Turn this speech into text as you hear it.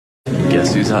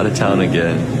Guess who's out of town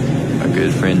again? Our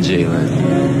good friend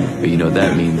Jalen. But you know what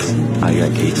that means? I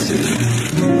got cakes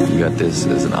too. We got this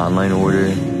as an online order.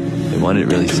 They wanted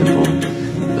it really simple.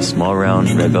 A small round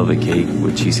red velvet cake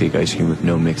with cheesecake ice cream with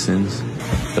no mix-ins.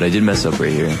 But I did mess up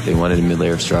right here. They wanted a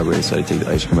mid-layer of strawberry, so I take the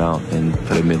ice cream out and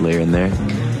put a mid-layer in there.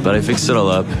 But I fixed it all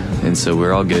up, and so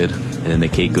we're all good. And then the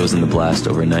cake goes in the blast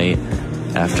overnight.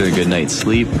 After a good night's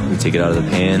sleep, we take it out of the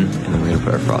pan, and then we're gonna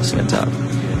put our frosting on top.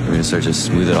 We're gonna start to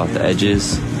smooth it off the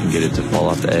edges and get it to fall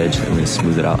off the edge. And we're gonna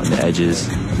smooth it out on the edges.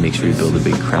 Make sure we build a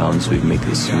big crown so we can make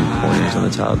these smooth corners on the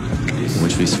top. And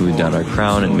once we smooth down our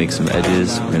crown and make some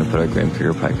edges, we're gonna put our graham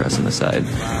cracker pie crust on the side.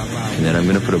 And then I'm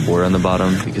gonna put a border on the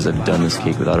bottom because I've done this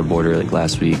cake without a border like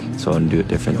last week, so I want to do it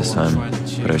different this time.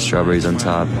 Put our strawberries on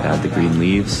top, add the green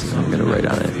leaves, and I'm gonna write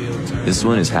on it. This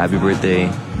one is Happy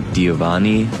Birthday,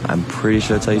 Giovanni. I'm pretty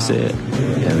sure that's how you say it.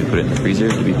 And we put it in the freezer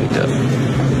to be picked up.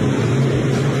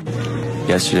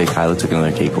 Yesterday, Kyla took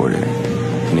another cake order,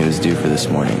 and it was due for this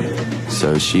morning.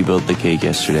 So she built the cake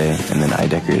yesterday, and then I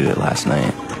decorated it last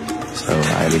night. So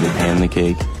I had to pan the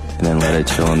cake, and then let it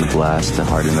chill on the blast to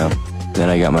harden up. Then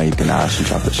I got my ganache and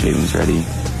chocolate shavings ready.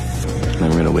 And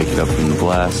then we're gonna wake it up from the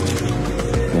blast.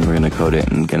 Then we're gonna coat it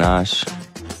in ganache.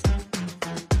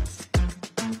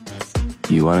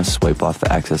 You wanna swipe off the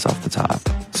excess off the top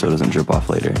so it doesn't drip off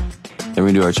later. Then we're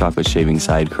gonna do our chocolate shaving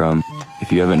side crumb.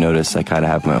 If you haven't noticed, I kinda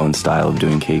have my own style of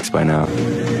doing cakes by now.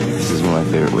 This is one of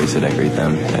my favorite ways to decorate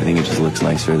them. I think it just looks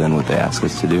nicer than what they ask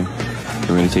us to do. Then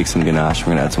we're gonna take some ganache,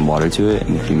 we're gonna add some water to it,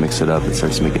 and if you mix it up, it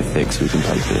starts to make it thick so we can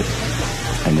type it.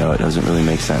 I know it doesn't really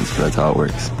make sense, but that's how it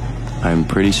works. I'm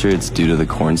pretty sure it's due to the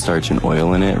cornstarch and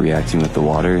oil in it reacting with the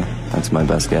water. That's my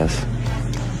best guess.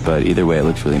 But either way, it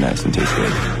looks really nice and tastes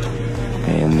good.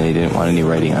 And they didn't want any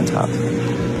writing on top.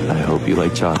 I hope you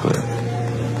like chocolate.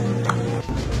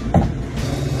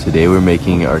 Today we're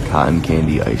making our cotton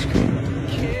candy ice cream.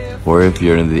 Or if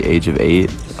you're under the age of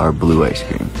 8, our blue ice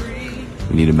cream.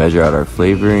 We need to measure out our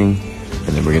flavoring,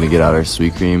 and then we're gonna get out our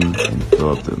sweet cream and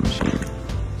fill up the machine.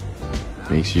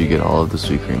 Make sure you get all of the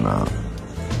sweet cream out.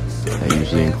 That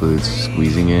usually includes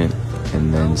squeezing it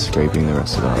and then scraping the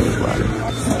rest of it out of the bladder.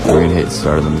 We're gonna hit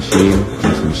start on the machine.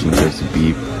 Once the machine starts to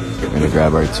beep, we're gonna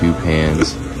grab our 2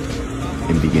 pans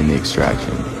and begin the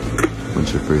extraction.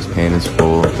 Once your first pan is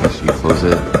full, make sure you close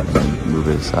it and then move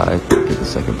it aside, get the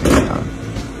second pan on.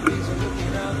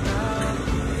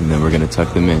 And then we're gonna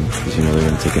tuck them in because you know they're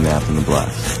gonna take a nap in the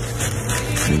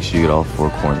blast. Make sure you get all 4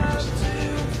 corners.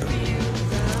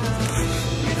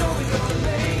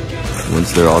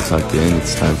 Once they're all tucked in,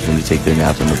 it's time for them to take their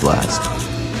nap in the blast.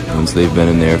 Once they've been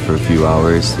in there for a few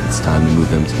hours, it's time to move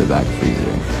them to the back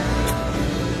freezer.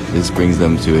 This brings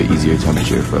them to an easier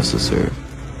temperature for us to serve,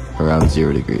 around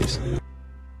 0 degrees.